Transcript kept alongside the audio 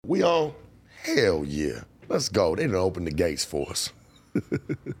We on? Hell yeah. Let's go. They done opened the gates for us.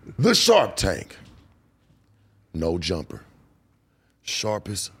 The Sharp Tank. No Jumper.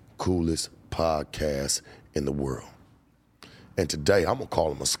 Sharpest, coolest podcast in the world. And today, I'm going to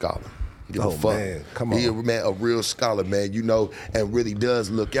call him a scholar. Give a fuck. Man, come on. He a real scholar, man, you know, and really does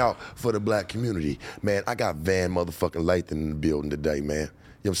look out for the black community. Man, I got Van motherfucking Lathan in the building today, man.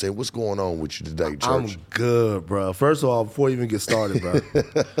 You know what I'm saying? What's going on with you today, Church? I'm good, bro. First of all, before you even get started, bro.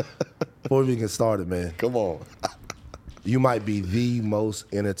 Before we even get started, man. Come on. You might be the most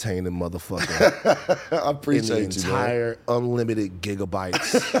entertaining motherfucker I appreciate in the you, entire unlimited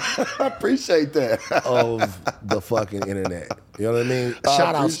gigabytes I appreciate that. of the fucking internet. You know what I mean? I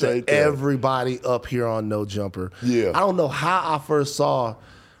Shout out to appreciate that. everybody up here on No Jumper. Yeah. I don't know how I first saw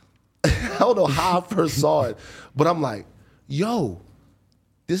it, but I'm like, yo,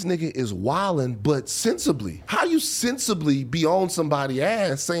 this nigga is wildin', but sensibly. How you sensibly be on somebody's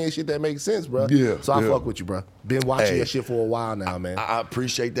ass saying shit that makes sense, bro? Yeah, So I yeah. fuck with you, bro. Been watching Hey, your shit for a while now, man. I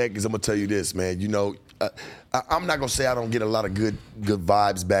appreciate that because I'm gonna tell you this, man. You know, I'm not gonna say I don't get a lot of good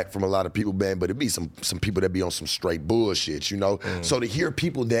vibes back from a lot of people, man, but it be some people that be on some straight bullshit, you know. So to hear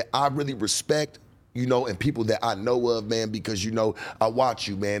people that I really respect, you know, and people that I know of, man, because, you know, I watch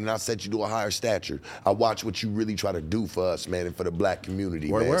you, man, and I set you to a higher stature. I watch what you really try to do for us, man, and for the black community,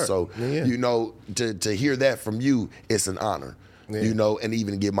 man. Word. So, Yeah. you know, to hear that from you, it's an honor, you know, and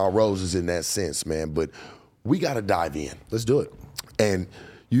even get my roses in that sense, man. But we got to dive in. Let's do it. And,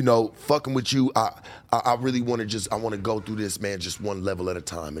 you know, fucking with you, I really want to go through this, man, just one level at a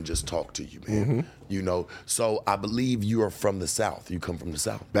time and just talk to you, man. You know, so I believe you are from the South. You come from the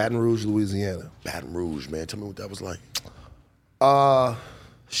South. Baton Rouge, Louisiana. Baton Rouge, man. Tell me what that was like.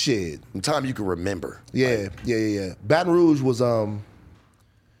 Shit. The time you can remember. Yeah. Baton Rouge was,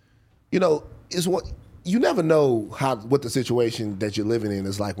 you know, is what you never know what the situation that you're living in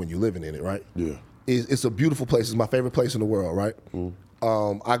is like when you're living in it, right? Yeah. It's a beautiful place. It's my favorite place in the world, right?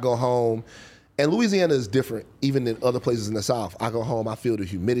 I go home, and Louisiana is different even than other places in the South. I go home, I feel the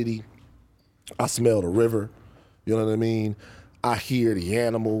humidity, I smell the river, you know what I mean? I hear the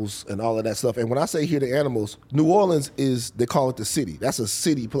animals and all of that stuff. And when I say hear the animals, New Orleans they call it the city. That's a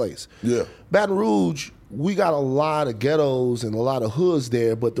city place. Yeah. Baton Rouge, we got a lot of ghettos and a lot of hoods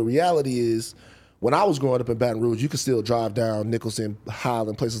there, but the reality is, when I was growing up in Baton Rouge, you could still drive down Nicholson,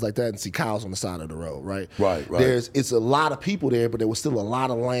 Highland, places like that, and see cows on the side of the road, right? Right. It's a lot of people there, but there was still a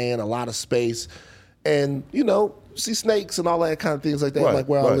lot of land, a lot of space, and you know, see snakes and all that kind of things like that, like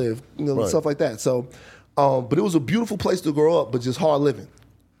where I live, you know, stuff like that. So, but it was a beautiful place to grow up, but just hard living.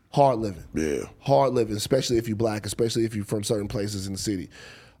 Yeah. Hard living, especially if you're black, especially if you're from certain places in the city.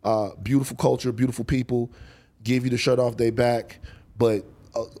 Beautiful culture, beautiful people, give you the shirt off their back, but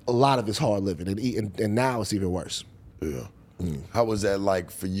a lot of it's hard living, and now it's even worse. Yeah. How was that like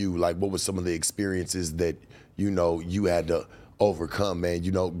for you? Like, what were some of the experiences that, you know, you had to overcome, man,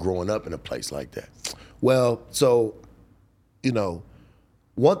 you know, growing up in a place like that? Well, so, you know,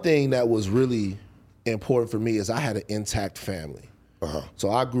 one thing that was really important for me is I had an intact family.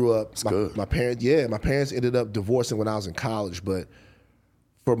 So I grew up, my parents ended up divorcing when I was in college, but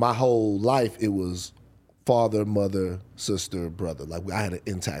for my whole life, it was father, mother, sister, brother. Like, I had an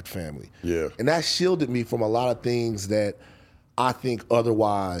intact family. Yeah. And that shielded me from a lot of things that I think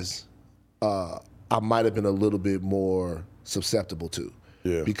otherwise I might have been a little bit more susceptible to.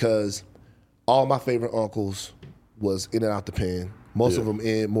 Yeah. Because all my favorite uncles was in and out the pen. Most of them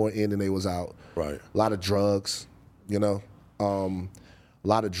more in than they was out. Right. A lot of drugs, you know. A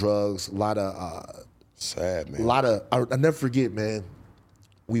lot of drugs, a lot of... sad, man. A lot of... I never forget, man.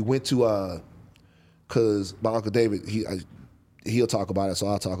 We went to... Because my Uncle David, he'll talk about it, so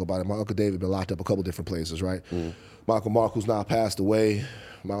I'll talk about it. My Uncle David been locked up a couple different places, right? My Uncle Mark, who's now passed away.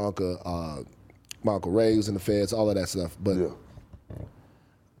 My Uncle Ray was in the feds, all of that stuff. But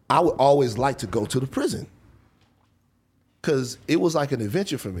I would always like to go to the prison because it was like an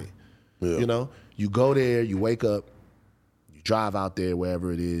adventure for me. Yeah. You know, you go there, you wake up, you drive out there,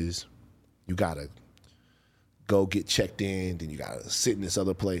 wherever it is. You got to go get checked in, then you got to sit in this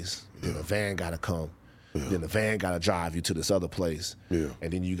other place. Then a van got to come. Then the van got to drive you to this other place. Yeah.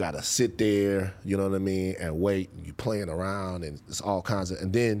 And then you got to sit there, you know what I mean, and wait. And you playing around, and it's all kinds of...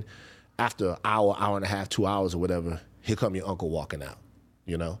 And then after an hour, hour and a half, 2 hours or whatever, here come your uncle walking out,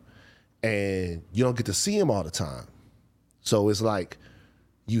 you know? And you don't get to see him all the time. So it's like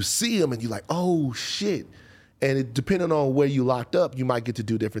you see him and you're like, oh, shit. And depending on where you locked up, you might get to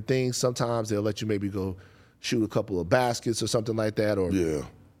do different things. Sometimes they'll let you maybe go shoot a couple of baskets or something like that, or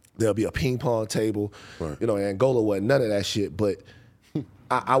there'll be a ping pong table. Right. You know, Angola wasn't none of that shit, but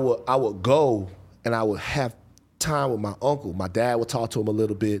I would go and I would have time with my uncle. My dad would talk to him a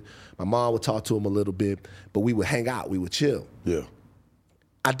little bit. My mom would talk to him a little bit. But we would hang out. We would chill. Yeah.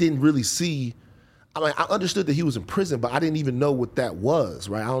 I didn't really see. I mean, I understood that he was in prison, but I didn't even know what that was,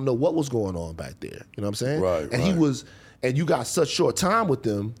 right? I don't know what was going on back there. You know what I'm saying? Right. And he was, and you got such short time with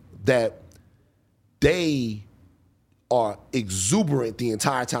them that they are exuberant the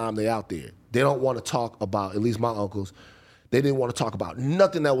entire time they're out there. They don't want to talk about, at least my uncles, they didn't want to talk about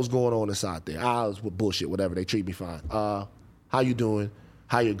nothing that was going on inside there. I was with bullshit, whatever. They treat me fine. How you doing?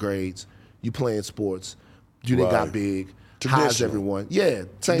 How your grades? You playing sports? You didn't got big? How's everyone? Yeah,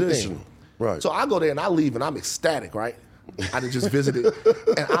 same thing. Right. So I go there and I leave and I'm ecstatic, right? I done just visited,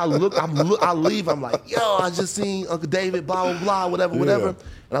 and I leave. I'm like, yo, I just seen Uncle David, blah blah blah, whatever. And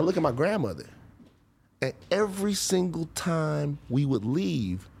I look at my grandmother, and every single time we would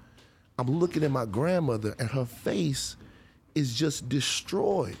leave, I'm looking at my grandmother, and her face is just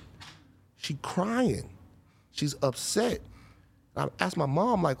destroyed. She crying, she's upset. I asked my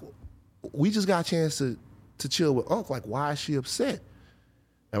mom, like, we just got a chance to chill with Uncle. Like, why is she upset?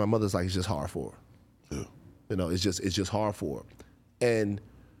 And my mother's like, it's just hard for her. Yeah. You know, it's just hard for her. And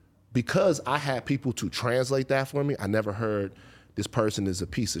because I had people to translate that for me, I never heard this person is a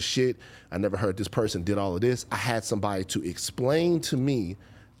piece of shit. I never heard this person did all of this. I had somebody to explain to me,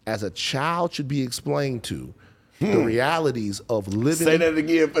 as a child should be explained to, the realities of living. Say that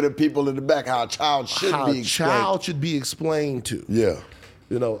again for the people in the back, how a child should be explained. How a child should be explained to. Yeah.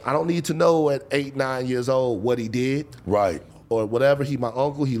 You know, I don't need to know at 8, 9 years old what he did. Right. Or whatever. He my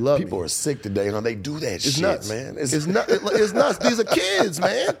uncle, he loved me. People are sick today, huh? They do that it's shit, nuts. man. It's nuts. These are kids,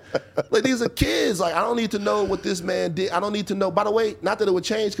 man. Like, these are kids. Like, I don't need to know what this man did. I don't need to know. By the way, not that it would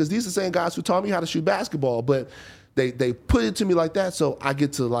change, because these are the same guys who taught me how to shoot basketball, but they put it to me like that, so I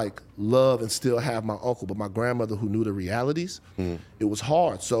get to, like, love and still have my uncle. But my grandmother, who knew the realities, it was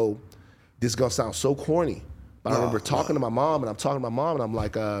hard. So this is gonna sound so corny, but I remember talking to my mom, and I'm talking to my mom, and I'm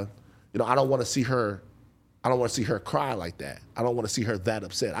like, you know, I don't want to see her cry like that. I don't want to see her that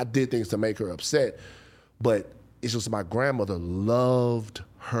upset. I did things to make her upset, but it's just my grandmother loves,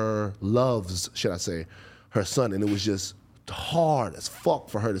 should I say, her son, and it was just hard as fuck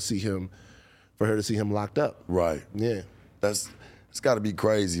for her to see him locked up. Right. Yeah. It's got to be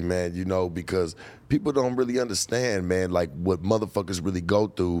crazy, man, you know, because people don't really understand, man, like what motherfuckers really go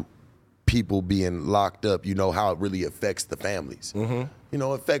through, people being locked up, you know, how it really affects the families. Mm-hmm. You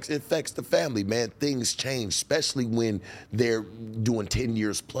know, it affects the family, man. Things change, especially when they're doing 10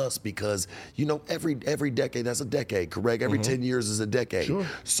 years plus, because, you know, every decade, that's a decade, correct? Every 10 years is a decade. Sure.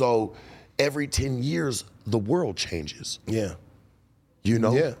 So every 10 years, the world changes. Yeah. You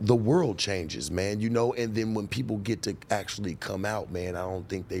know, the world changes, man, you know, and then when people get to actually come out, man, I don't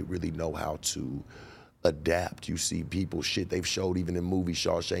think they really know how to adapt. You see people, shit they've showed even in movie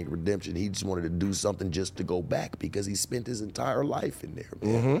Shawshank Redemption, he just wanted to do something just to go back because he spent his entire life in there,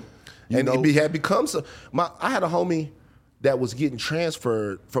 man. And he had become I had a homie that was getting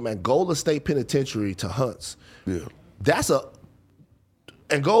transferred from Angola State Penitentiary to Hunts. Yeah.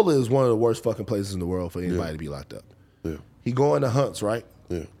 Angola is one of the worst fucking places in the world for anybody to be locked up. Yeah. He going to Hunts, right?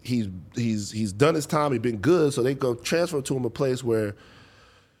 Yeah. He's done his time, he's been good, so they go transfer to him a place where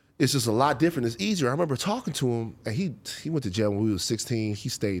it's just a lot different. It's easier. I remember talking to him, and he went to jail when we was 16. He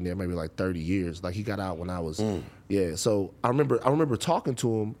stayed in there maybe like 30 years. Like, he got out when I was, So I remember talking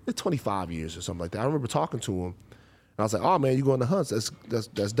to him, 25 years or something like that. I remember talking to him, and I was like, oh man, you going to Hunts?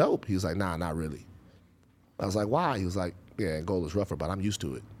 That's dope. He was like, nah, not really. I was like, why? He was like, yeah, Angola's rougher, but I'm used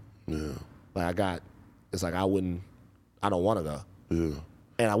to it. Yeah. Like, it's like I don't want to go. Yeah.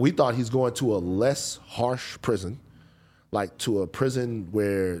 And we thought he's going to a less harsh prison, like to a prison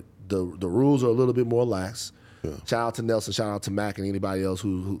where the rules are a little bit more lax. Yeah. Shout out to Nelson, shout out to Mac, and anybody else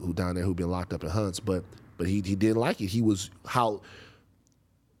who down there who been locked up in Hunts. But he didn't like it. He was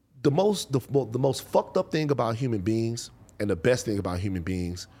the most fucked up thing about human beings, and the best thing about human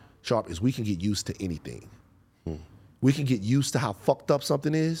beings, Sharp, is we can get used to anything. We can get used to how fucked up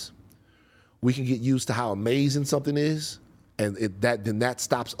something is. We can get used to how amazing something is. And that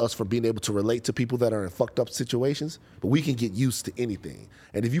stops us from being able to relate to people that are in fucked up situations. But we can get used to anything.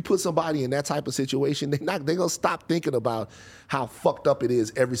 And if you put somebody in that type of situation, they're gonna stop thinking about how fucked up it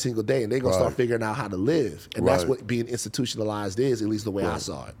is every single day, and they're gonna start figuring out how to live. And that's what being institutionalized is, at least the way I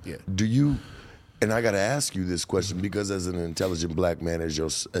saw it. Yeah. Do you? And I gotta ask you this question, because as an intelligent black man, as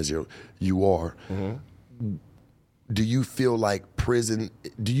you are, do you feel like prison,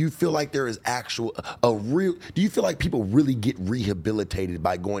 do you feel like there is do you feel like people really get rehabilitated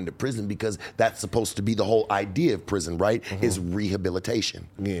by going to prison? Because that's supposed to be the whole idea of prison, right? Is rehabilitation.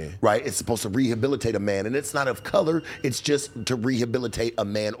 Yeah. Right? It's supposed to rehabilitate a man, and it's not of color, it's just to rehabilitate a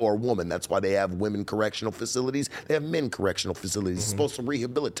man or a woman. That's why they have women correctional facilities, they have men correctional facilities. It's supposed to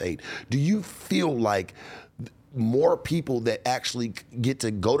rehabilitate. Do you feel like more people that actually get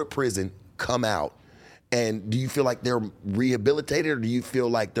to go to prison come out? And do you feel like they're rehabilitated, or do you feel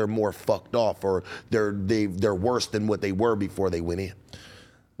like they're more fucked off, or they're worse than what they were before they went in?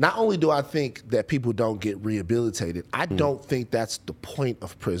 Not only do I think that people don't get rehabilitated, I don't think that's the point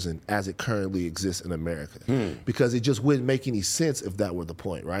of prison as it currently exists in America. Because it just wouldn't make any sense if that were the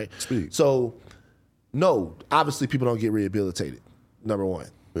point, right? Speak. So, no, obviously people don't get rehabilitated, number one.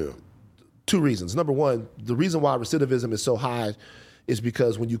 Yeah. 2 reasons. Number one, the reason why recidivism is so high is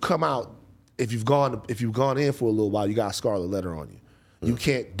because when you come out, if you've gone in for a little while, you got a scarlet letter on you. You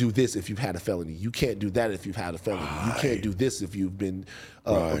can't do this if you've had a felony. You can't do that if you've had a felony. You can't do this if you've been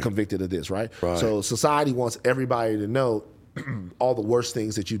convicted of this, right? So society wants everybody to know all the worst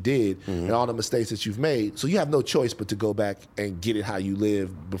things that you did and all the mistakes that you've made. So you have no choice but to go back and get it how you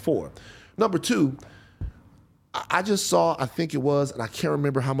lived before. Number 2, I just saw, I think it was, and I can't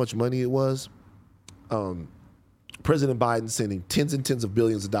remember how much money it was, President Biden sending tens and tens of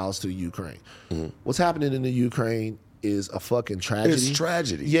billions of dollars to the Ukraine. What's happening in the Ukraine is a fucking tragedy. It's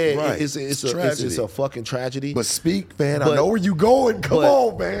tragedy. Yeah, right. it's a fucking tragedy. But speak, man. I know where you going. Come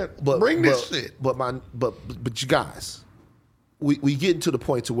on, man. Bring this shit. But you guys, we get to the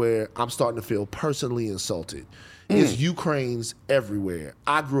point to where I'm starting to feel personally insulted. It's Ukraines everywhere.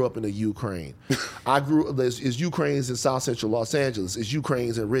 I grew up in the Ukraine. There's Ukraines in South Central Los Angeles. It's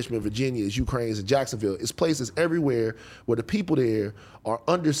Ukraines in Richmond, Virginia. It's Ukraines in Jacksonville. It's places everywhere where the people there are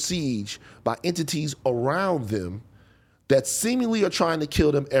under siege by entities around them that seemingly are trying to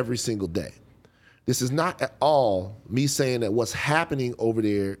kill them every single day. This is not at all me saying that what's happening over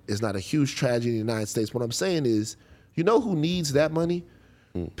there is not a huge tragedy in the United States. What I'm saying is, you know who needs that money?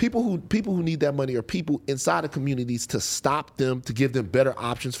 People who need that money are people inside of communities to stop them, to give them better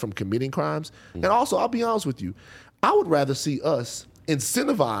options from committing crimes. And also, I'll be honest with you, I would rather see us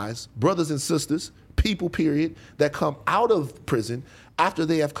incentivize brothers and sisters, people, period, that come out of prison after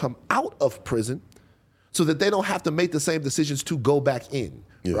they have come out of prison so that they don't have to make the same decisions to go back in,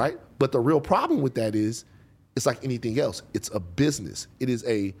 right? But the real problem with that is, it's like anything else. It's a business. It is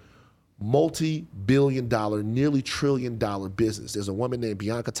a multi-billion-dollar, nearly trillion-dollar business. There's a woman named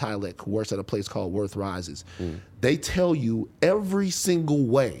Bianca Tylek who works at a place called Worth Rises. They tell you every single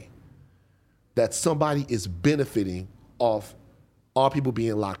way that somebody is benefiting off all people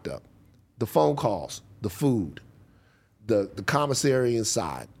being locked up. The phone calls, the food, the commissary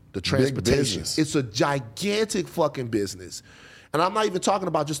inside, the transportation. It's a gigantic fucking business. And I'm not even talking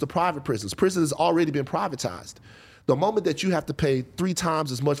about just the private prisons. Prison has already been privatized. The moment that you have to pay 3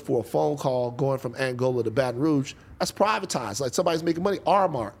 times as much for a phone call going from Angola to Baton Rouge, that's privatized. Like somebody's making money.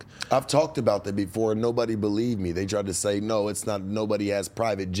 R-Mark. I've talked about that before and nobody believed me. They tried to say, no, it's not, nobody has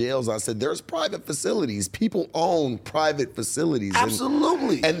private jails. I said, there's private facilities. People own private facilities.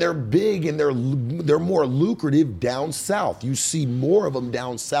 Absolutely. And they're big and they're more lucrative down south. You see more of them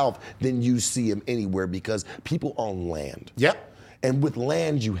down south than you see them anywhere because people own land. Yep. And with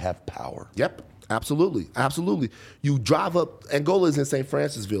land, you have power. Yep. Absolutely. Absolutely. You drive up, Angola is in St.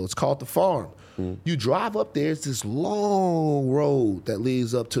 Francisville. It's called The Farm. You drive up there, it's this long road that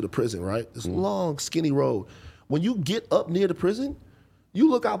leads up to the prison, right? This long, skinny road. When you get up near the prison, you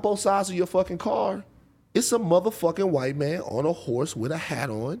look out both sides of your fucking car, it's a motherfucking white man on a horse with a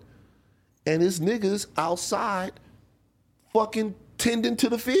hat on, and his niggas outside fucking tending to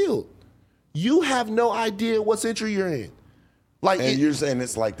the field. You have no idea what century you're in. Like, and you're saying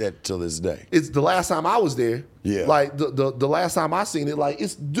it's like that till this day. It's the last time I was there. Yeah. Like the last time I seen it, like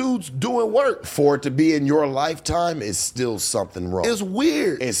it's dudes doing work. For it to be in your lifetime is still something wrong. It's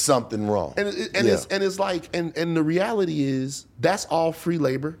weird. It's something wrong. It's like the reality is that's all free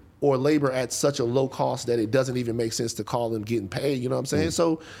labor or labor at such a low cost that it doesn't even make sense to call them getting paid. You know what I'm saying?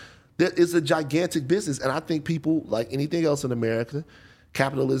 So it's a gigantic business, and I think people, like anything else in America,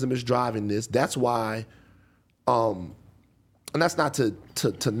 capitalism is driving this. That's why. And that's not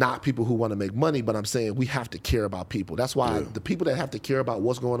to knock people who want to make money, but I'm saying we have to care about people. That's why the people that have to care about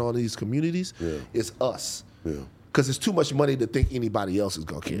what's going on in these communities is us. Because it's too much money to think anybody else is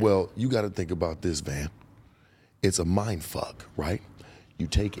going to care. Well, you got to think about this, Van. It's a mind fuck, right? You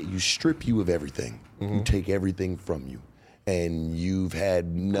take it, you strip you of everything. You take everything from you. and you've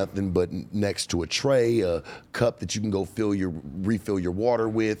had nothing but next to a tray, a cup that you can go refill your water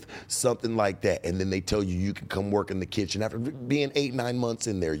with, something like that. And then they tell you can come work in the kitchen. After being 8-9 months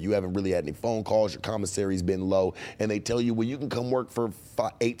in there, you haven't really had any phone calls, your commissary's been low, and they tell you, well, you can come work for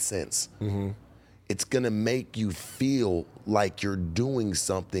 8 cents. It's gonna make you feel like you're doing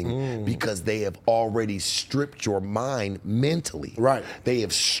something because they have already stripped your mind mentally. Right. They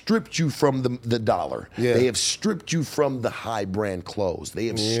have stripped you from the dollar. Yeah. They have stripped you from the high brand clothes. They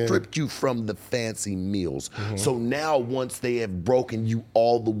have stripped you from the fancy meals. So now once they have broken you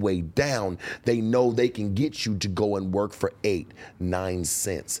all the way down, they know they can get you to go and work for 8, 9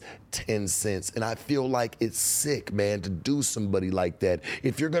 cents. 10 cents. And I feel like it's sick, man, to do somebody like that.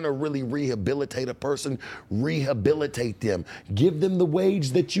 If you're gonna really rehabilitate a person, rehabilitate them. Give them the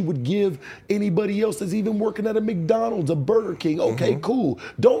wage that you would give anybody else that's even working at a McDonald's, a Burger King. Okay, cool.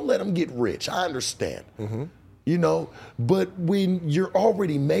 Don't let them get rich. I understand. You know, but when you're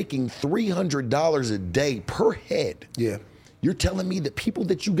already making $300 a day per head, you're telling me that people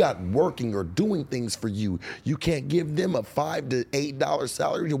that you got working or doing things for you, you can't give them a $5 to $8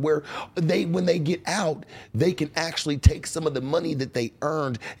 salary to where when they get out, they can actually take some of the money that they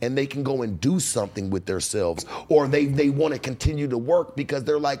earned and they can go and do something with themselves. Or they want to continue to work because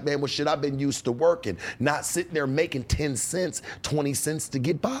they're like, man, well, shit, I've been used to working, not sitting there making 10 cents, 20 cents to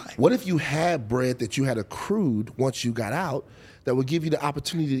get by. What if you had bread that you had accrued once you got out that would give you the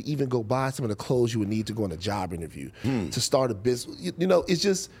opportunity to even go buy some of the clothes you would need to go on a job interview, to start a business? You know, it's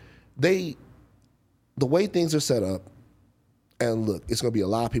just, the way things are set up, and look, it's gonna be a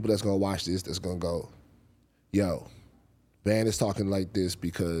lot of people that's gonna watch this that's gonna go, yo, Van is talking like this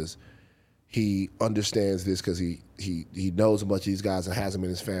because he understands this because he knows a bunch of these guys and has them in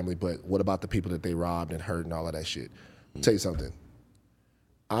his family, but what about the people that they robbed and hurt and all of that shit? I'll tell you something.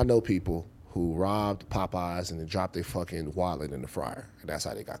 I know people who robbed Popeyes and then dropped their fucking wallet in the fryer, and that's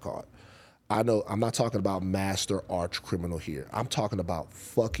how they got caught. I know, I'm not talking about master arch criminal here. I'm talking about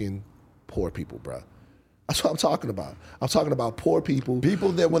fucking poor people, bro. That's what I'm talking about. I'm talking about poor people.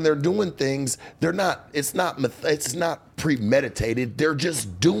 People that when they're doing things, it's not premeditated. They're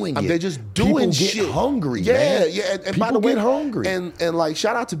just doing it. They're just doing shit. People get hungry, man. Yeah. And people by the way, get hungry. And like,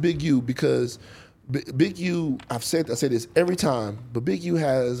 shout out to Big U, because Big U, I say this every time, but Big U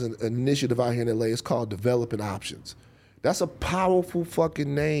has an initiative out here in LA. It's called Developing Options. That's a powerful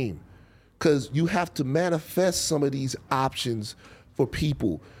fucking name, because you have to manifest some of these options for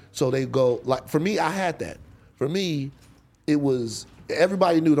people. So they go, like, for me, I had that. For me, it was,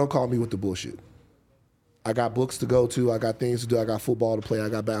 everybody knew, don't call me with the bullshit. I got books to go to, I got things to do, I got football to play, I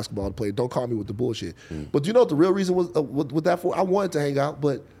got basketball to play. Don't call me with the bullshit. But do you know what the real reason was with that for? I wanted to hang out,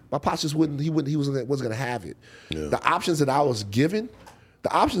 but my pops just wasn't gonna have it. Yeah. The options that I was given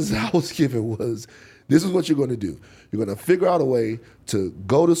was, this is what you're gonna do. You're gonna figure out a way to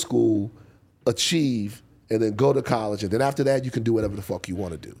go to school, achieve, and then go to college, and then after that, you can do whatever the fuck you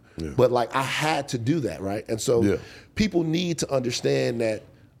want to do. Yeah. But like, I had to do that, right? And so people need to understand that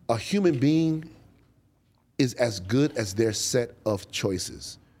a human being is as good as their set of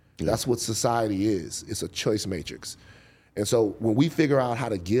choices. Yeah. That's what society is. It's a choice matrix. And so when we figure out how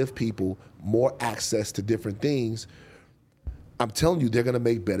to give people more access to different things, I'm telling you, they're gonna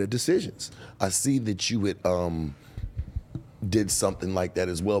make better decisions. I see that you had did something like that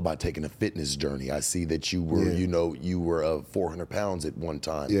as well by taking a fitness journey. I see that you were, you were 400 pounds at one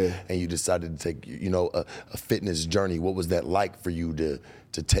time, and you decided to take, a fitness journey. What was that like for you to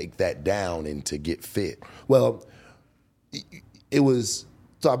take that down and to get fit? Well, it was.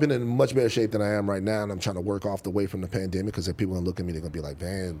 So I've been in much better shape than I am right now, and I'm trying to work off the weight from the pandemic, because if people gonna look at me, they're gonna be like,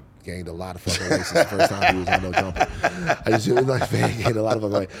 Van gained a lot of fucking weight since the first time he was on No Jumper. I just feel like Van gained a lot of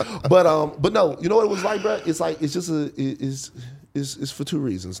fucking weight. But no, you know what it was like, bro? It's like, it's just it's for two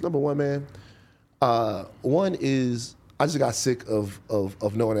reasons. Number one, man, one is I just got sick of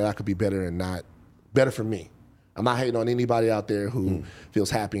knowing that I could be better and not better for me. I'm not hating on anybody out there who feels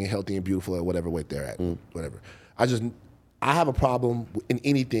happy and healthy and beautiful at whatever weight they're at, whatever. I have a problem in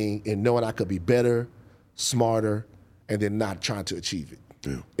anything in knowing I could be better, smarter, and then not trying to achieve it.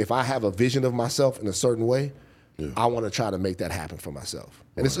 Yeah. If I have a vision of myself in a certain way, I want to try to make that happen for myself.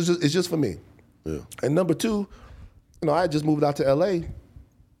 And it's just for me. Yeah. And number two, I had just moved out to LA,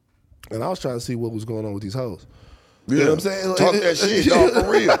 and I was trying to see what was going on with these hoes. Yeah. You know what I'm saying? Talk that shit, no,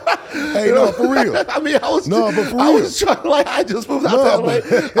 for real. Hey, no, for real. I mean, I was trying, I just moved out to LA.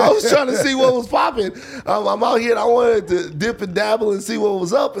 I was trying to see what was popping. I'm out here and I wanted to dip and dabble and see what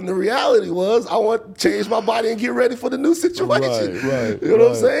was up. And the reality was, I want to change my body and get ready for the new situation. Right. You know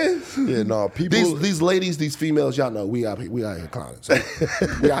what I'm saying? Yeah, no, people. These ladies, these females, y'all know, we out here clowning. So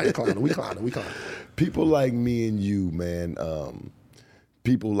we out here clowning. We clowning. people like me and you, man.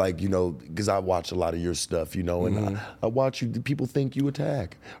 People like, because I watch a lot of your stuff, and I watch you. People think you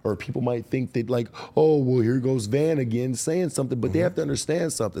attack, or people might think that like, oh, well, here goes Van again saying something, but they have to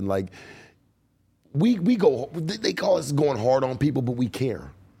understand something. Like, we go, they call us going hard on people, but we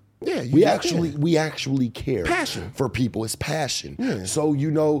care. Yeah, we actually care. Passion for people. It's passion. Yeah. So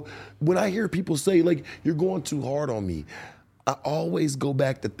when I hear people say like you're going too hard on me, I always go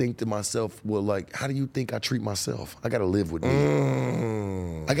back to think to myself, well, like, how do you think I treat myself? I gotta live with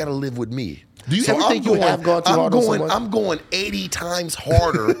me. I gotta live with me. Do you ever think you have gone too hard on someone? I'm going 80 times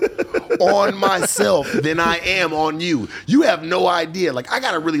harder on myself than I am on you. You have no idea. Like, I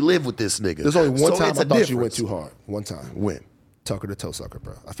gotta really live with this nigga. There's only one time I thought difference. you went too hard. One time. When? Tucker the toe sucker,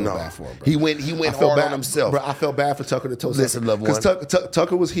 bro. I feel bad for him, bro. He went hard on himself. Bro, I felt bad for Tucker the toe sucker. Listen, loved one. Because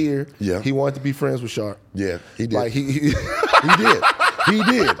Tucker was here. Yeah. He wanted to be friends with Sharp. Yeah, he did. Like, he did. He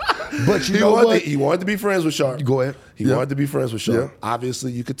did. But you know what? He wanted to be friends with Sharp. Go ahead. He wanted to be friends with Sharp. Yeah.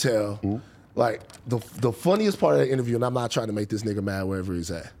 Obviously, you could tell. Like, the funniest part of that interview, and I'm not trying to make this nigga mad wherever he's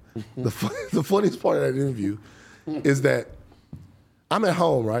at. The funniest part of that interview is that I'm at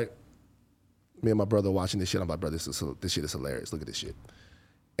home, right? Me and my brother watching this shit. I'm like, brother, this shit is hilarious. Look at this shit.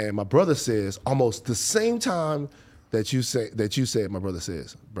 And my brother says, almost the same time that you said, my brother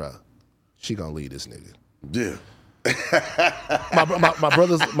says, bruh, she gonna leave this nigga. Yeah. my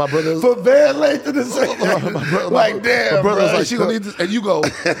brother's for Van Lathan to say that. Like, damn, my brother's bro. like, she gonna leave this, and you go,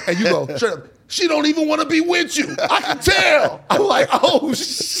 straight up, she don't even want to be with you. I can tell. I'm like, oh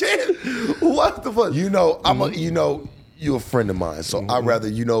shit, what the fuck? You're a friend of mine, so I'd rather,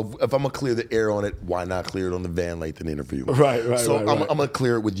 if I'm gonna clear the air on it, why not clear it on the Van Lathan interview? Right. So I'm gonna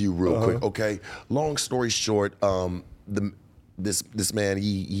clear it with you real quick, okay? Long story short, this man,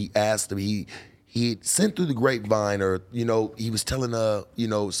 he asked him, he sent through the grapevine, or he was telling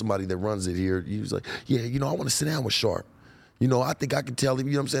somebody that runs it here. He was like, yeah, I want to sit down with Sharp. I think I can tell him,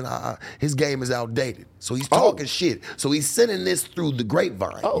 what I'm saying? His game is outdated. So he's talking shit. So he's sending this through the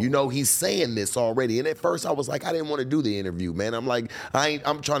grapevine. He's saying this already. And at first I was like, I didn't want to do the interview, man. I'm like,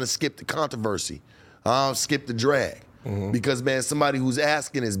 I'm trying to skip the controversy. I'll skip the drag. Because, man, somebody who's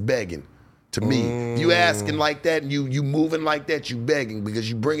asking is begging to me. If you asking like that and you moving like that, you begging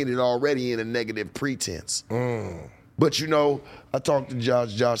because you bringing it already in a negative pretense. But I talked to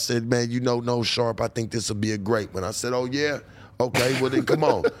Josh. Josh said, man, no, Sharp, I think this will be a great one. I said, oh, yeah? Okay, well then come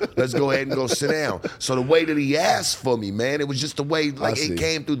on. Let's go ahead and go sit down. So the way that he asked for me, man, it was just the way it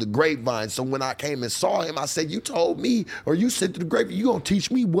came through the grapevine. So when I came and saw him, I said, you told me, or you said to the grapevine, you gonna teach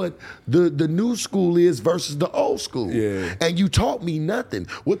me what the new school is versus the old school. Yeah. And you taught me nothing.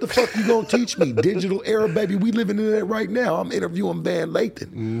 What the fuck you gonna teach me? Digital era, baby. We living in that right now. I'm interviewing Van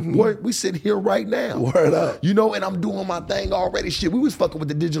Lathan. We sit here right now. Word up. And I'm doing my thing already. Shit, we was fucking with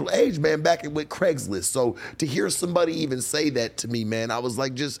the digital age, man, back with Craigslist. So to hear somebody even say that to me, man, I was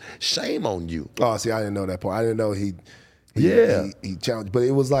like, just shame on you. Oh, see, I didn't know that part. I didn't know he challenged, but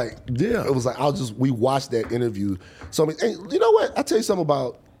it was like, we watched that interview. So I mean, hey, you know what? I'll tell you something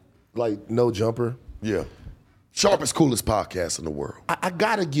about like No Jumper. Yeah. Sharpest, coolest podcast in the world. I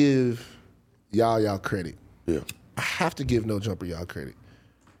gotta give y'all credit. Yeah. I have to give No Jumper y'all credit.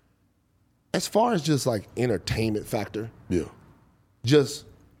 As far as just like entertainment factor. Yeah. Just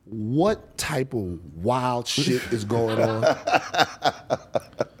what type of wild shit is going on?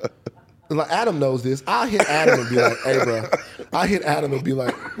 Like Adam knows this. I'll hit Adam and be like, hey, bro. I hit Adam and be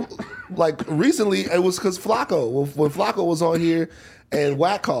like recently it was because Flacco, when Flacco was on here and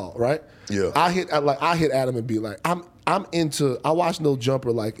Wack called, right? Yeah. I hit Adam and be like, I watch No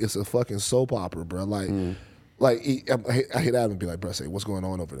Jumper like it's a fucking soap opera, bro. I hit Adam and be like, bro, say, what's going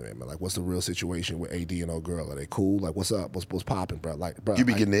on over there, man? Like, what's the real situation with AD and old girl? Are they cool? Like, what's up? What's popping, bro? Like, bro, you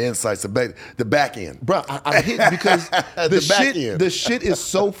be getting the insights, the back end. Bro, I hit because the shit is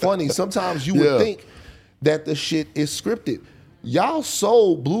so funny. Sometimes you would think that the shit is scripted. Y'all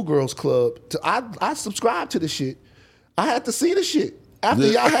sold Blue Girls Club to I subscribed to the shit. I had to see the shit. After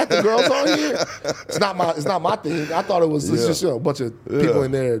y'all had the girls on here, it's not my thing. I thought it was just a bunch of people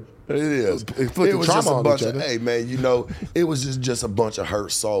in there. It is. It was just a bunch of, hey man, it was just a bunch of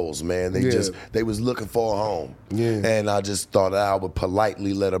hurt souls, man. They was looking for a home. Yeah. And I just thought I would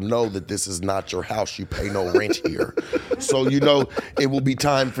politely let them know that this is not your house. You pay no rent here. So it will be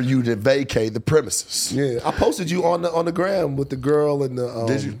time for you to vacate the premises. Yeah. I posted you on the gram with the girl and the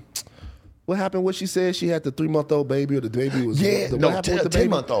Did you? What happened? What she said? She had the 3-month-old baby, or the baby was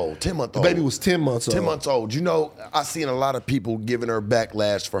 10-month-old. 10-month-old. The baby was 10 months old. 10 months old. I seen a lot of people giving her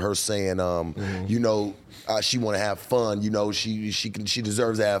backlash for her saying, she want to have fun. She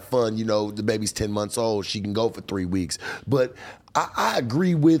deserves to have fun. The baby's 10 months old. She can go for 3 weeks. But I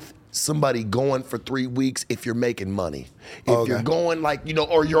agree with somebody going for 3 weeks if you're making money. If you're going like,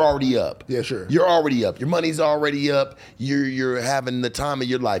 or you're already up. Yeah, sure. You're already up. Your money's already up. You're having the time of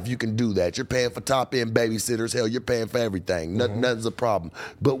your life. You can do that. You're paying for top-end babysitters. Hell, you're paying for everything. Nothing's a problem.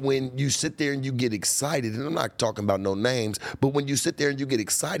 But when you sit there and you get excited, and I'm not talking about no names, but when you sit there and you get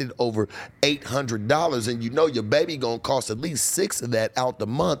excited over $800 and you know your baby gonna cost at least $600 of that out the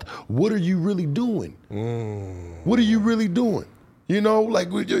month, what are you really doing? What are you really doing?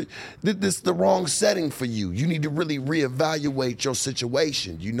 This is the wrong setting for you. You need to really reevaluate your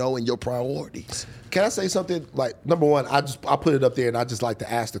situation, and your priorities. Can I say something? Like, number one, I put it up there, and I just like to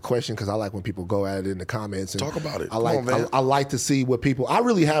ask the question because I like when people go at it in the comments. And talk about it. I like to see what people. I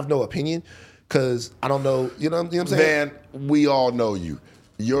really have no opinion because I don't know. You know what I'm saying? Man, we all know you.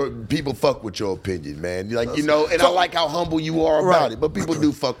 Your people fuck with your opinion, man. I like how humble you are about it, but people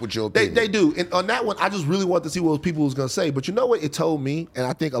do fuck with your opinion. They do. And on that one, I just really want to see what people was going to say. But you know what it told me? And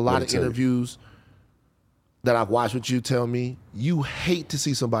I think a lot of interviews that I've watched with you tell me, you hate to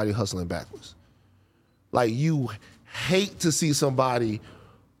see somebody hustling backwards. Like, you hate to see somebody,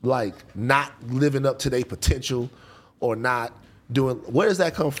 like, not living up to their potential or not doing. Where does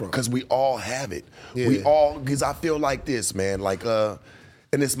that come from? Because we all have it. Yeah. Because I feel like this, man. Like,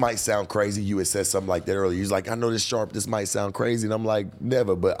 and this might sound crazy. You had said something like that earlier. He's like, I know this might sound crazy. And I'm like,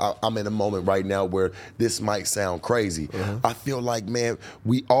 never. But I'm in a moment right now where this might sound crazy. I feel like, man,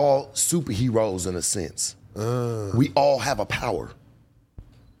 we all superheroes in a sense. We all have a power.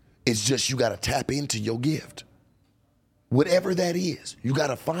 It's just you got to tap into your gift. Whatever that is, you got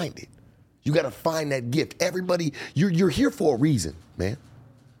to find it. You got to find that gift. Everybody, you're here for a reason, man.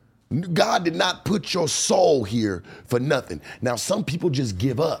 God did not put your soul here for nothing. Now, some people just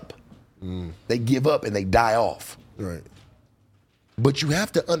give up. They give up and they die off. Right. But you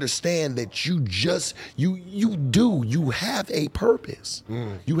have to understand that you have a purpose.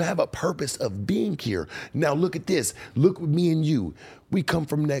 You have a purpose of being here. Now, look at this. Look with me and you. We come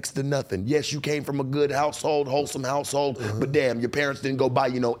from next to nothing. Yes, you came from a good household, wholesome household, but damn, your parents didn't go buy,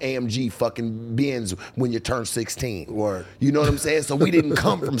 AMG fucking Benz when you turned 16. Word. You know what I'm saying? So we didn't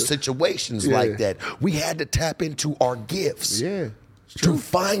come from situations like that. We had to tap into our gifts. Yeah. To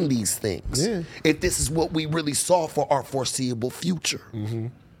find these things. Yeah. If this is what we really saw for our foreseeable future.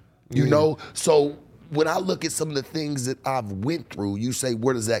 You know? So when I look at some of the things that I've went through, you say,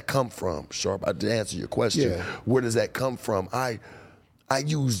 where does that come from? Sharp, I did answer your question. Yeah. Where does that come from? I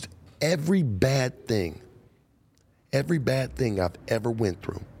used every bad thing I've ever went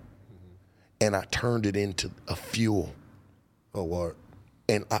through, and I turned it into a fuel. Oh, what?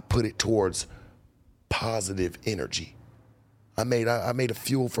 And I put it towards positive energy. I made a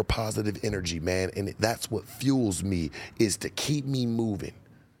fuel for positive energy, man, and that's what fuels me, is to keep me moving.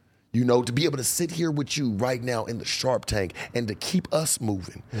 To be able to sit here with you right now in the Sharp Tank and to keep us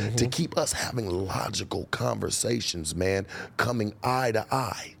moving, to keep us having logical conversations, man, coming eye to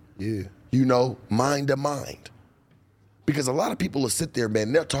eye. Yeah. Mind to mind. Because a lot of people will sit there,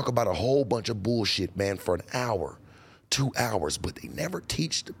 man, they'll talk about a whole bunch of bullshit, man, for an hour, 2 hours, but they never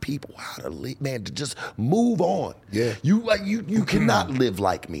teach the people how to live, man, to just move on. Yeah. You cannot live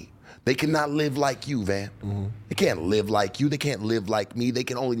like me. They cannot live like you, Van. They can't live like you. They can't live like me. They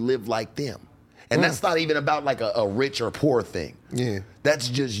can only live like them. And that's not even about like a rich or poor thing. Yeah. That's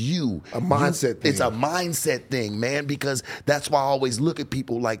just you. A mindset thing. It's a mindset thing, man, because that's why I always look at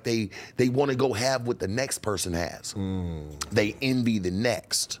people like they want to go have what the next person has. They envy the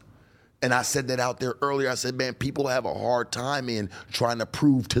next. And I said that out there earlier. I said, man, people have a hard time in trying to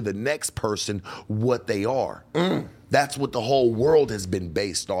prove to the next person what they are. That's what the whole world has been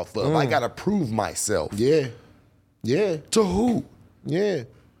based off of. I got to prove myself. Yeah. Yeah. To who? Yeah.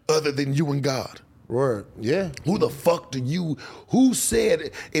 Other than you and God. Word. Yeah. Who the fuck who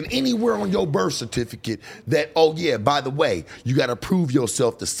said in anywhere on your birth certificate that, oh yeah, by the way, you got to prove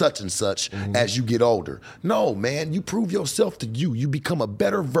yourself to such and such as you get older? No, man, you prove yourself to you. You become a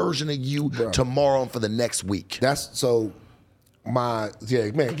better version of you tomorrow and for the next week. That's so man,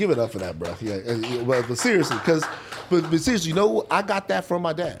 give it up for that, bro. Yeah, but seriously, but seriously, I got that from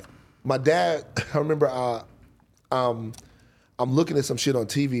my dad. My dad, I remember I'm looking at some shit on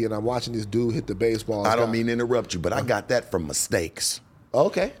TV and I'm watching this dude hit the baseball. I don't mean to interrupt you, but I got that from mistakes.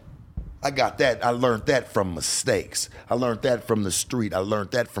 Okay. I got that. I learned that from mistakes. I learned that from the street. I learned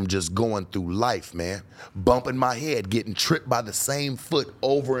that from just going through life, man. Bumping my head, getting tripped by the same foot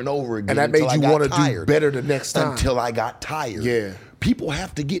over and over again. And that made you want to do better the next time. Until I got tired. Yeah. People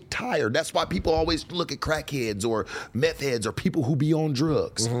have to get tired. That's why people always look at crackheads or meth heads or people who be on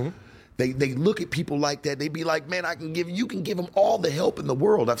drugs. They look at people like that. They be like, man, you can give them all the help in the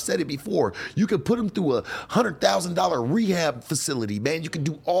world. I've said it before. You can put them through a $100,000 rehab facility, man. You can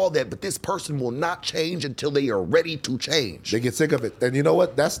do all that, but this person will not change until they are ready to change. They get sick of it. And you know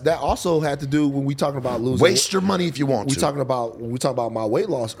what? That also had to do when we talking about losing. Waste your money if you want to. When we talking about my weight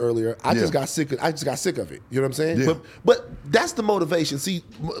loss earlier, I just got sick of it. You know what I'm saying? Yeah. But that's the motivation. See,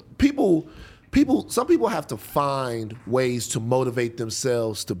 some people have to find ways to motivate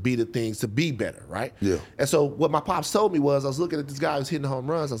themselves to be the things, to be better, right? Yeah. And so what my pops told me was, I was looking at this guy who's hitting home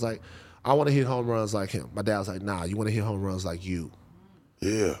runs. I was like, I want to hit home runs like him. My dad was like, nah, you want to hit home runs like you.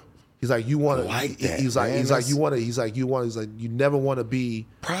 Yeah. He's like, you want to. Like that. He's like, you never want to be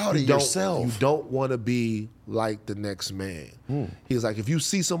proud of yourself. You don't want to be like the next man. He's like, if you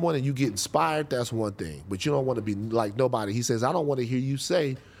see someone and you get inspired, that's one thing, but you don't want to be like nobody. He says, I don't want to hear you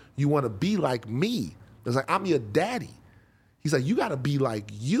say you want to be like me. It's like, I'm your daddy. He's like, you got to be like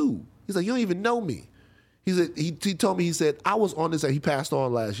you. He's like, you don't even know me. He said, he told me, he said, I was on this, he passed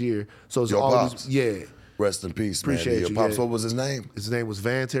on last year. So it's all pops. yeah. Rest in peace, man. Appreciate you. Pops, yeah. what was his name? His name was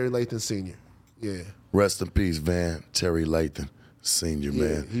Van Terry Lathan Sr. Yeah. Rest in peace, Van Terry Lathan Sr.,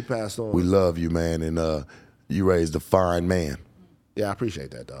 man. He passed on. We love you, man, and you raised a fine man. Yeah, I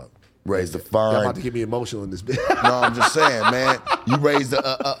appreciate that, dog. Raised a fine. Y'all about to get me emotional in this bit. No, I'm just saying, man. You raised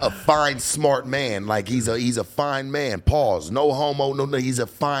a fine, smart man. Like he's a fine man. Pause. No homo. No. He's a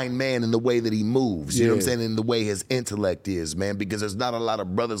fine man in the way that he moves. You know what I'm saying? In the way his intellect is, man. Because there's not a lot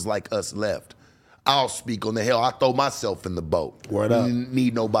of brothers like us left. I'll speak on the hell. I throw myself in the boat. Word up.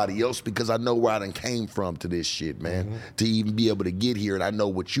 Need nobody else because I know where I done came from to this shit, man. To even be able to get here, and I know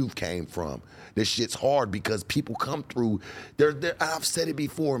what you've came from. This shit's hard because people come through. I've said it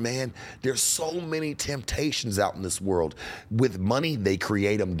before, man. There's so many temptations out in this world. With money, they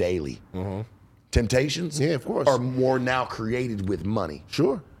create them daily. Temptations, yeah, of course, are more now created with money.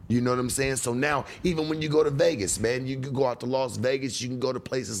 Sure. You know what I'm saying? So now, even when you go to Vegas, man, you can go out to Las Vegas, you can go to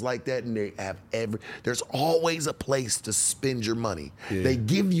places like that, and they have there's always a place to spend your money. Yeah. They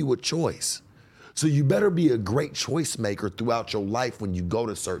give you a choice. So you better be a great choice maker throughout your life when you go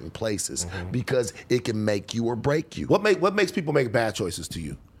to certain places because it can make you or break you. What makes people make bad choices to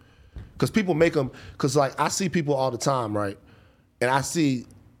you? Because people make them, because like I see people all the time, right? And I see,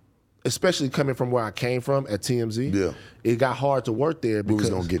 especially coming from where I came from at TMZ, it got hard to work there. Because, we was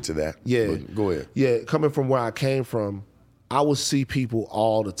going to get to that. Yeah. But go ahead. Yeah, coming from where I came from, I would see people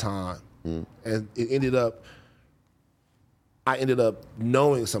all the time. And I ended up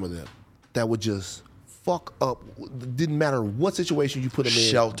knowing some of them that would just fuck up. Didn't matter what situation you put them in.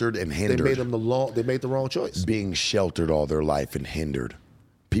 Sheltered and hindered. They made the wrong choice. Being sheltered all their life and hindered.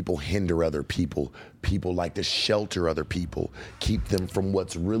 People hinder other people. People like to shelter other people, keep them from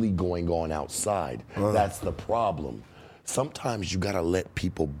what's really going on outside. That's the problem. Sometimes you gotta let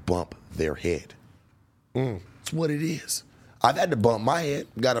people bump their head. That's what it is. I've had to bump my head,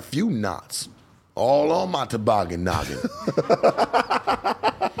 got a few knots, all on my toboggan noggin.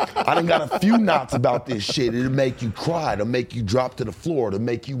 I done got a few knots about this shit. It'll make you cry. It'll make you drop to the floor. It'll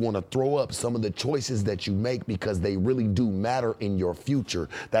make you want to throw up some of the choices that you make because they really do matter in your future.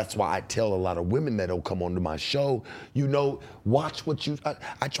 That's why I tell a lot of women that don't come onto my show, watch what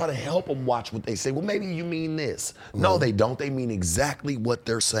I try to help them watch what they say. Well, maybe you mean this. No, they don't. They mean exactly what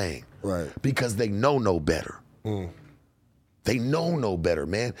they're saying. Right. Because they know no better. They know no better,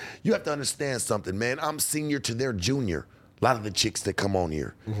 man. You have to understand something, man. I'm senior to their junior. A lot of the chicks that come on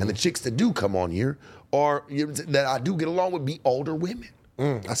here, and the chicks that do come on here are that I do get along with be older women.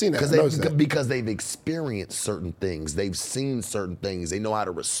 I seen that. Because they've experienced certain things. They've seen certain things. They know how to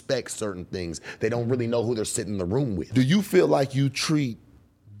respect certain things. They don't really know who they're sitting in the room with. Do you feel like you treat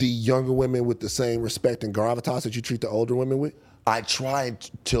the younger women with the same respect and gravitas that you treat the older women with? I try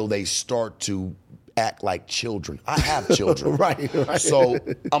till they start to act like children. I have children. Right. So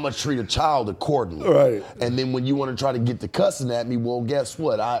I'm going to treat a child accordingly. Right. And then when you want to try to get to cussing at me, well, guess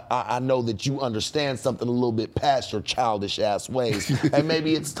what? I know that you understand something a little bit past your childish ass ways. And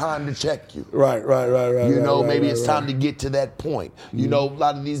maybe it's time to check you. Right. Maybe it's time to get to that point. You know, a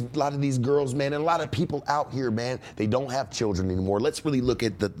lot of these girls, man, and a lot of people out here, man, they don't have children anymore. Let's really look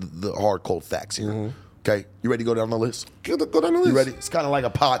at the hard cold facts here. Okay, you ready to go down the list? Go down the list. You ready? It's kind of like a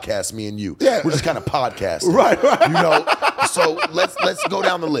podcast, me and you. Yeah. We're just kind of podcasting. Right. You know, so let's go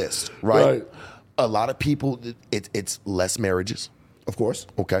down the list, right? A lot of people, it's less marriages. Of course.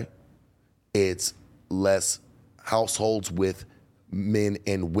 Okay. It's less households with men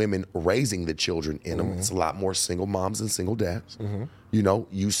and women raising the children in them. It's a lot more single moms and single dads. You know,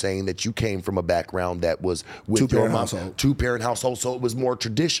 you saying that you came from a background that was with your mom, two-parent household, so it was more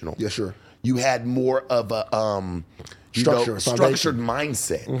traditional. Yeah, sure. You had more of a structured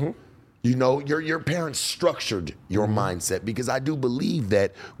mindset. You know, your parents structured your mindset, because I do believe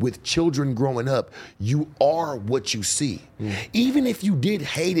that with children growing up, you are what you see. Even if you did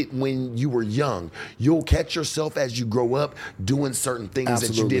hate it when you were young, you'll catch yourself as you grow up doing certain things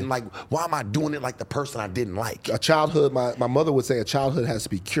that you didn't like. Why am I doing it like the person I didn't like? A childhood, my mother would say a childhood has to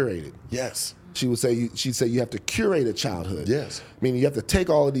be curated. Yes. She would say, she'd say you have to curate a childhood. Yes. Meaning you have to take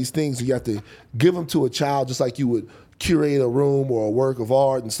all of these things and you have to give them to a child just like you would curate a room or a work of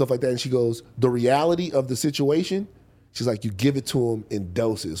art and stuff like that. And she goes, the reality of the situation, she's like, you give it to them in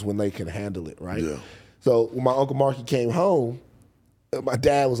doses when they can handle it, right? Yeah. So when my Uncle Marky came home, my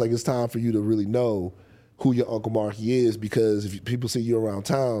dad was like, it's time for you to really know who your Uncle Marky is, because if people see you around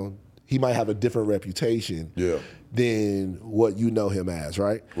town, he might have a different reputation than what you know him as,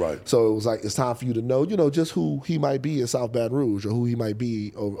 right? Right. So it was like, it's time for you to know, just who he might be in South Baton Rouge or who he might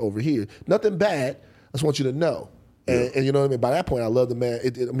be over here. Nothing bad. I just want you to know. And you know what I mean? By that point, I love the man.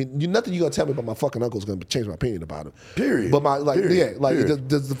 Nothing you're gonna tell me about my fucking uncle is gonna change my opinion about him. Period. But it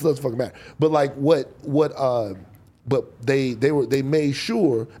doesn't fucking matter. But like but they made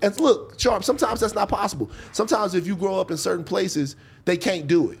sure. And look, Sharp, sometimes that's not possible. Sometimes if you grow up in certain places, they can't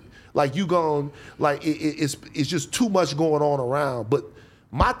do it. Like it's just too much going on around. But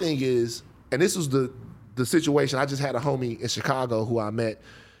my thing is, and this was the situation. I just had a homie in Chicago who I met.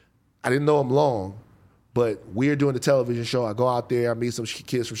 I didn't know him long. But we're doing the television show. I go out there. I meet some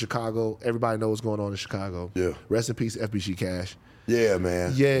kids from Chicago. Everybody knows what's going on in Chicago. Yeah. Rest in peace, FBG Cash. Yeah,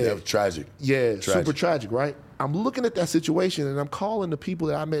 man. Yeah. That was tragic. Yeah, super tragic, right? I'm looking at that situation, and I'm calling the people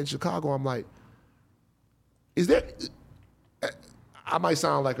that I met in Chicago. I'm like, is there... I might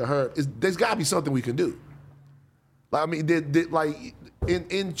sound like a herd. There's got to be something we can do. Like, I mean, like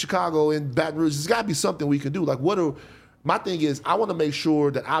in Chicago, in Baton Rouge, there's got to be something we can do. Like, my thing is, I want to make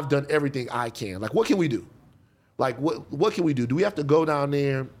sure that I've done everything I can. Like, what can we do? Like, what can we do? Do we have to go down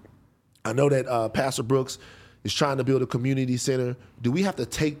there? I know that Pastor Brooks is trying to build a community center. Do we have to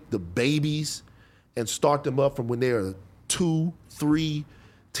take the babies and start them up from when they're 2, 3,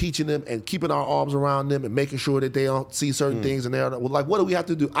 teaching them and keeping our arms around them and making sure that they don't see certain things and they're like, what do we have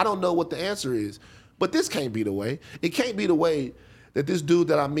to do? I don't know what the answer is, but this can't be the way. It can't be the way that this dude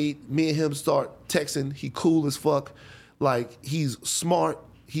that I meet, me and him start texting. He cool as fuck. Like, he's smart,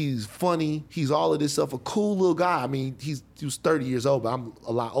 he's funny, he's all of this stuff, a cool little guy. I mean, he was 30 years old, but I'm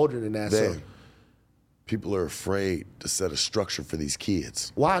a lot older than that. So people are afraid to set a structure for these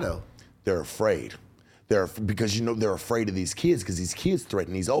kids. Why though? They're afraid. Because they're afraid of these kids, because these kids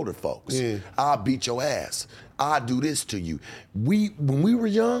threaten these older folks. Yeah. I'll beat your ass. I'll do this to you. When we were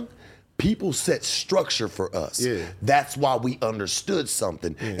young, people set structure for us. Yeah. That's why we understood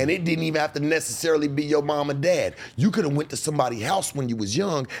something. Yeah. And it didn't even have to necessarily be your mom and dad. You could have went to somebody's house when you was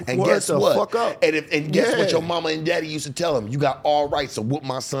young, and guess what? Fuck up. And guess what your mama and daddy used to tell them? You got all rights to whoop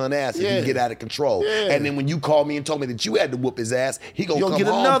my son ass if you get out of control. Yeah. And then when you called me and told me that you had to whoop his ass, he gonna come get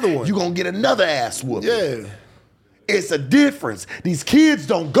home. Another one. You gonna get another ass whooping. Yeah. It's a difference. These kids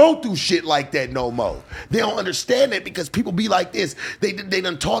don't go through shit like that no more. They don't understand it because people be like this. They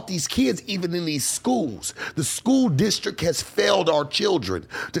done taught these kids even in these schools. The school district has failed our children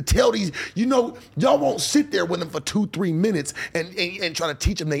to tell these, y'all won't sit there with them for 2-3 minutes and try to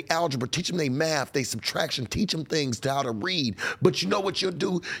teach them their algebra, teach them their math, their subtraction, teach them things to how to read. But you know what you'll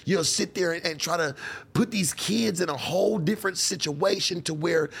do? You'll sit there and try to put these kids in a whole different situation to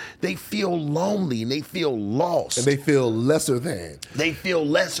where they feel lonely and they feel lost. And they feel lesser than. They feel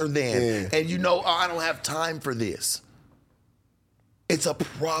lesser than. Yeah. And I don't have time for this. It's a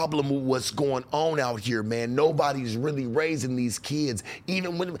problem with what's going on out here, man. Nobody's really raising these kids.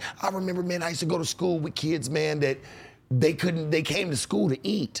 Even when, I remember, man, I used to go to school with kids, man, that they came to school to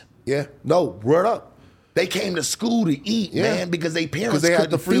eat. Yeah. No, word up. They came to school to eat, man, because their parents couldn't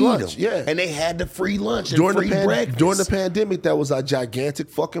had the free lunch. Them. Yeah. And they had the free lunch and free breakfast. During the pandemic, that was a gigantic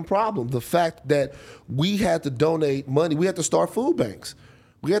fucking problem. The fact that we had to donate money, we had to start food banks.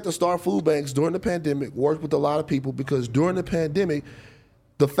 We had to start food banks during the pandemic, worked with a lot of people, because during the pandemic,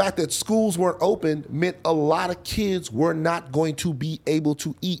 the fact that schools weren't open meant a lot of kids were not going to be able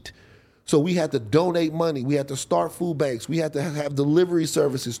to eat. So we had to donate money. We had to start food banks. We had to have delivery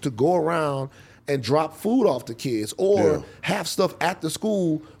services to go around and drop food off to kids, or have stuff at the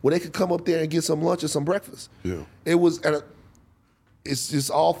school where they could come up there and get some lunch or some breakfast. Yeah. It was, it's just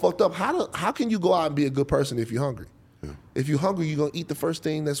all fucked up. How can you go out and be a good person if you're hungry? Yeah. If you're hungry, you're gonna eat the first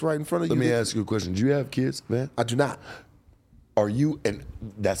thing that's right in front of you. Let me ask you a question. Do you have kids, man? I do not. Are you, and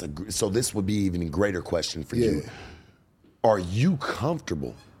so this would be even a greater question for you. Are you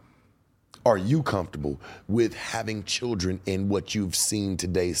comfortable? Are you comfortable with having children in what you've seen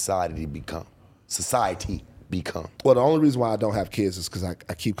today's society become? become? Well, the only reason why I don't have kids is because I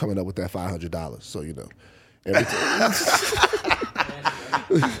keep coming up with that $500. So, you know, every time.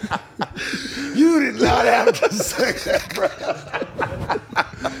 You did not have to say that, bro.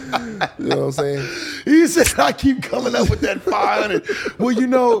 You know what I'm saying? He said, I keep coming up with that 500. Well, you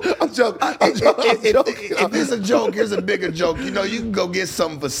know, I'm joking. If it's a joke, here's a bigger joke. You know, you can go get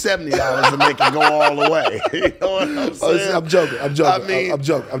something for $70 and make it go all the way. You know what I'm saying? I'm joking. I mean, I'm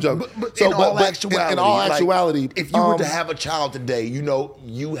joking. But in all actuality, like, if you were to have a child today, you know,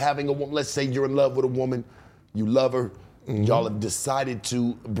 you having a woman, let's say you're in love with a woman, you love her, y'all have decided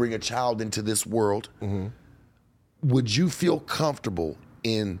to bring a child into this world. Would you feel comfortable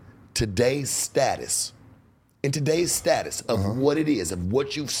in today's status of what it is, of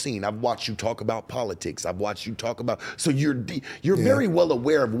what you've seen? I've watched you talk about politics. I've watched you talk about, so you're very well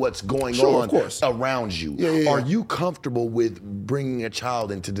aware of what's going on around you. Are you comfortable with bringing a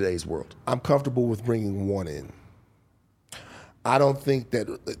child into today's world? I'm comfortable with bringing one in. I don't think that,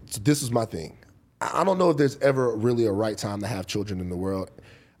 this is my thing. I don't know if there's ever really a right time to have children in the world.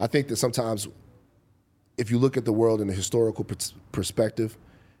 I think that sometimes if you look at the world in a historical perspective,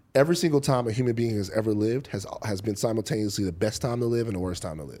 every single time a human being has ever lived has been simultaneously the best time to live and the worst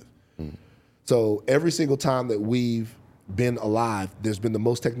time to live. So every single time that we've been alive, there's been the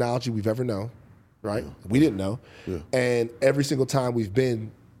most technology we've ever known, right? We didn't know. And every single time we've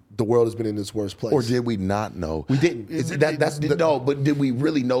been, the world has been in its worst place. Or did we not know? We didn't. No, but did we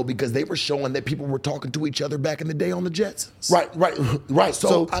really know? Because they were showing that people were talking to each other back in the day on the Jetsons. Right.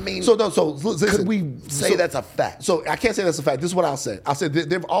 So I mean, listen, could we say that's a fact? So I can't say that's a fact. This is what I'll say. I'll say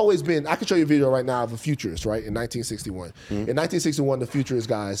there've always been. I can show you a video right now of a futurist, right, in 1961. In 1961, the futurist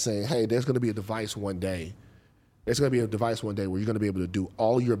guy is saying, "Hey, there's going to be a device one day. There's going to be a device one day where you're going to be able to do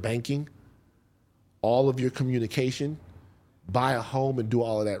all your banking, all of your communication, buy a home and do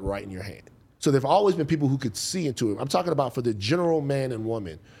all of that right in your hand." So there've always been people who could see into it. I'm talking about for the general man and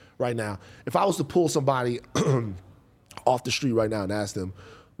woman right now. If I was to pull somebody off the street right now and ask them,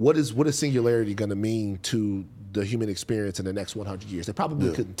 what is singularity going to mean to the human experience in the next 100 years? They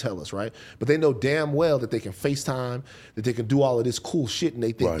probably couldn't tell us, right? But they know damn well that they can FaceTime, that they can do all of this cool shit, and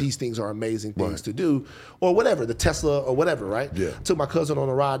they think these things are amazing things to do, or whatever, the Tesla or whatever, right? I took my cousin on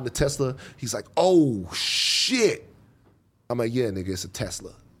a ride in the Tesla. He's like, oh, shit. I'm like, yeah, nigga, it's a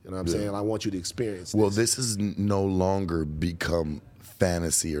Tesla. You know what I'm saying? I want you to experience this. Well, this has no longer become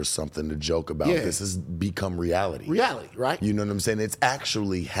fantasy or something to joke about. This has become reality. Reality, right? You know what I'm saying? It's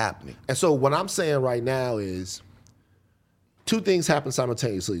actually happening. And so what I'm saying right now is two things happen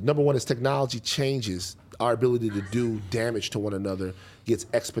simultaneously. Number one is technology changes. Our ability to do damage to one another gets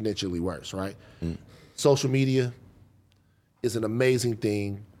exponentially worse, right? Social media is an amazing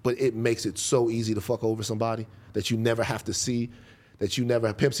thing, but it makes it so easy to fuck over somebody that you never have to see, that you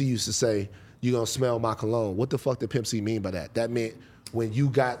never. Pimp C used to say, "You're gonna smell my cologne." What the fuck did Pimp C mean by that? That meant when you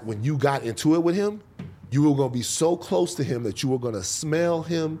got into it with him, you were gonna be so close to him that you were gonna smell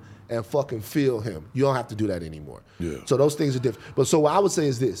him and fucking feel him. You don't have to do that anymore. So those things are different. But so what I would say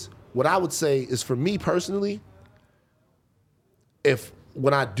is this. What I would say is, for me personally,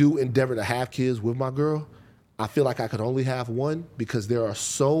 when I do endeavor to have kids with my girl, I feel like I could only have one because there are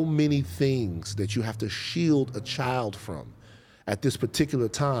so many things that you have to shield a child from at this particular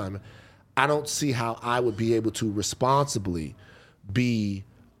time. I don't see how I would be able to responsibly be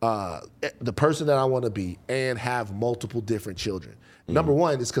the person that I want to be and have multiple different children. Number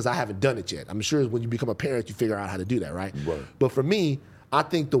one is because I haven't done it yet. I'm sure when you become a parent, you figure out how to do that, right? But for me, I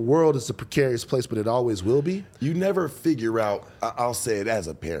think the world is a precarious place, but it always will be. You never figure out, I'll say it as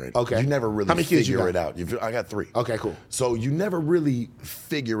a parent. Okay. You never really How many kids figure you it out. I got 3. Okay, cool. So you never really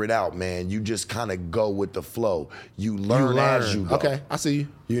figure it out, man. You just kind of go with the flow. You learn as you go. Okay, I see you.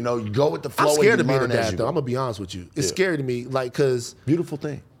 You know, you go with the flow. I'm scared and of you being a learn as dad, you though. go. I'm going to be honest with you. It's scary to me, like, because... Beautiful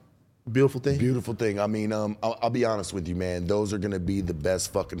thing. Beautiful thing? Beautiful thing. I mean, I'll be honest with you, man. Those are going to be the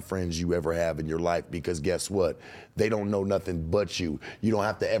best fucking friends you ever have in your life because guess what? They don't know nothing but you. You don't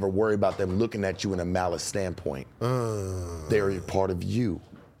have to ever worry about them looking at you in a malice standpoint. They're a part of you.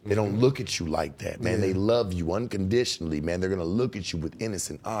 They don't look at you like that, man. They love you unconditionally, man. They're going to look at you with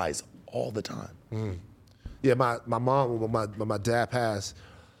innocent eyes all the time. Yeah, my mom, when my dad passed,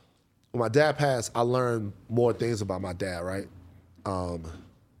 I learned more things about my dad, right?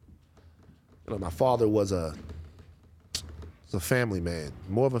 You know, my father was a family man,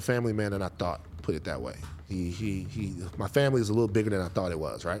 more of a family man than I thought. Put it that way. My family is a little bigger than I thought it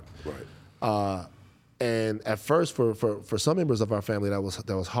was, right? Right. And at first, for some members of our family, that was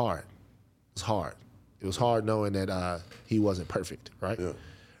hard. It was hard. It was hard knowing that he wasn't perfect, right? Yeah.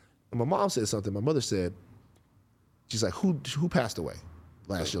 And my mom said something. My mother said, she's like, who passed away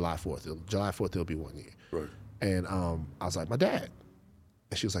last July 4th? July 4th, it'll be 1 year. Right. And I was like, my dad.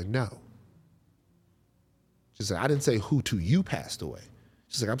 And she was like, no. She said, I didn't say who to you passed away.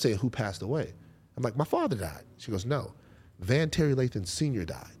 She's like, I'm saying who passed away. I'm like, my father died. She goes, no. Van Terry Lathan Sr.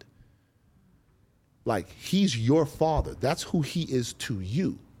 died. Like, he's your father. That's who he is to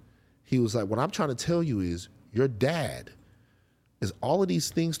you. He was like, what I'm trying to tell you is your dad is all of these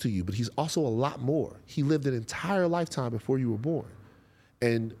things to you, but he's also a lot more. He lived an entire lifetime before you were born.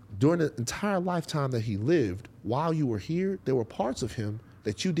 And during the entire lifetime that he lived, while you were here, there were parts of him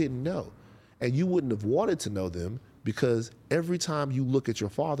that you didn't know. And you wouldn't have wanted to know them because every time you look at your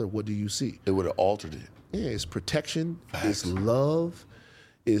father, what do you see? It would have altered it. Yeah, it's protection, it's love,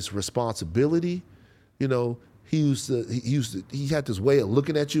 it's responsibility. You know, he had this way of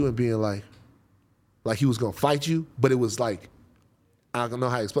looking at you and being like he was gonna fight you, but it was like, I don't know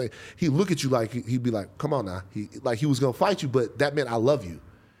how to explain it. He'd look at you like, he'd be like, come on now. He was gonna fight you, but that meant I love you.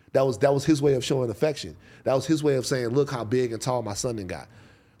 That was his way of showing affection. That was his way of saying, look how big and tall my son done got.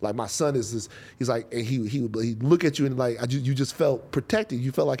 Like, my son is this, he's like, and he'd look at you and like, you just felt protected.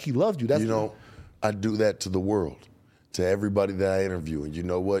 You felt like he loved you. That's, you know, I do that to the world, to everybody that I interview. And you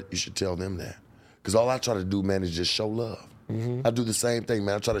know what? You should tell them that. Because all I try to do, man, is just show love. Mm-hmm. I do the same thing,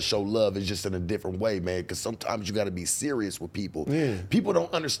 man. I try to show love. It's just in a different way, man. Because sometimes you got to be serious with people. Yeah. People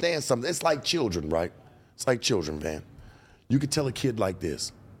don't understand something. It's like children, right? It's like children, man. You could tell a kid like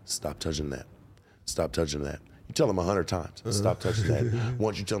this, stop touching that. Stop touching that. You tell them 100 times, stop touching that.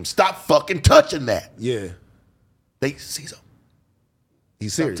 Once you tell them, stop fucking touching that. Yeah. They see something.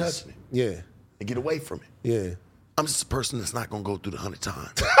 He's serious. Stop touching it. Yeah. And get away from it. Yeah. I'm just a person that's not going to go through the 100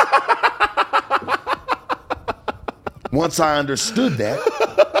 times. Once I understood that,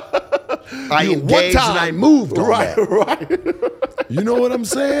 I engaged and I moved on that. Right. You know what I'm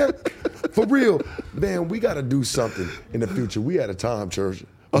saying? For real. Man, we got to do something in the future. We at a time, church.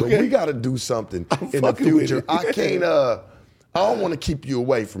 Okay. But we got to do something in the future. I can't, I don't want to keep you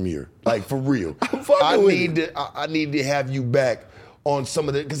away from here. Like, for real. I need to have you back on some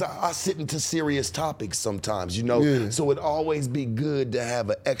of the, because I sit into serious topics sometimes, you know? Yeah. So it'd always be good to have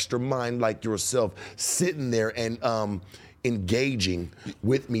an extra mind like yourself sitting there and engaging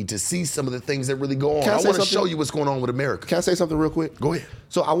with me to see some of the things that really go on. I want to show you what's going on with America. Can I say something real quick? Go ahead.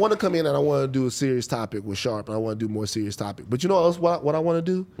 So I want to come in and I want to do a serious topic with Sharp, and I want to do more serious topic. But you know what I want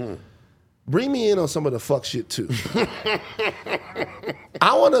to do? Bring me in on some of the fuck shit too.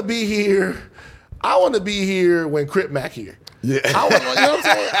 I want to be here. I want to be here when Crip Mac here. Yeah. You know what I'm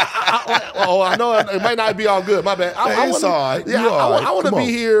saying? I know it might not be all good. My bad. It's all right. Yeah, I want to be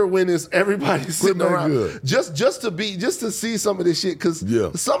here when it's everybody sitting around. Good. Just to see some of this shit, because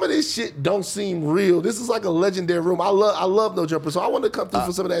some of this shit don't seem real. This is like a legendary room. I love No Jumper, so I want to come through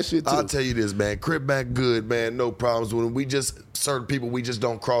for some of that shit too. I'll tell you this, man. Crip Mac good, man. No problems with him. We just, certain people, we just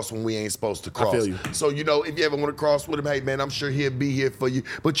don't cross when we ain't supposed to cross. I feel you. So, you know, if you ever want to cross with him, hey, man, I'm sure he'll be here for you.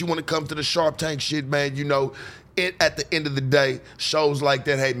 But you want to come to the Sharp Tank shit, man, you know, at the end of the day, shows like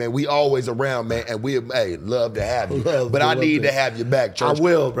that, hey, man, we always around, man, and we, hey, love to have you. But I need to have you back, church. I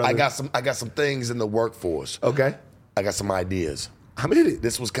will, brother. I got some things in the workforce. Okay. I got some ideas. I'm in it.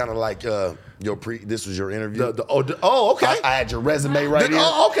 This was kind of like this was your interview. Okay. I had your resume right here.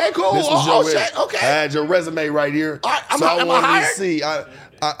 Oh, okay, cool. This was shit. Okay. I had your resume right here. All right, so I wanted hired? to see.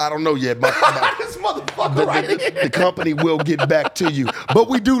 I don't know yet. This motherfucker right here. The company will get back to you. But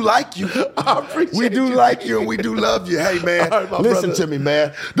we do like you. I appreciate We do like you and we do love you. Hey, man, right, listen brother. to me,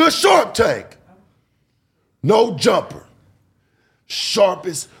 man. The Sharp Tank. No Jumper.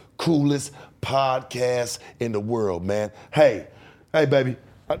 Sharpest, coolest podcast in the world, man. Hey, baby.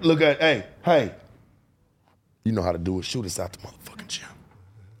 Look at, hey. You know how to do it. Shoot us out the motherfucking channel.